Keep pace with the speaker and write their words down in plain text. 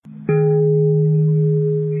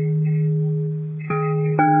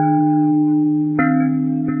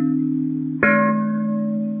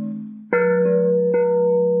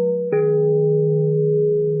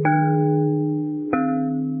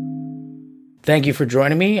Thank you for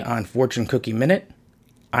joining me on Fortune Cookie Minute.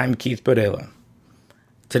 I'm Keith Bodela.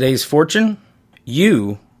 Today's fortune: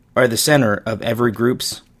 you are the center of every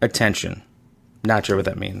group's attention. Not sure what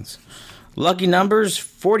that means. Lucky numbers: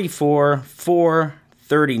 44, 4,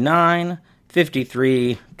 39,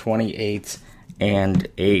 53, 28, and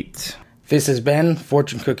 8. This has been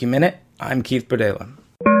Fortune Cookie Minute. I'm Keith Bodela.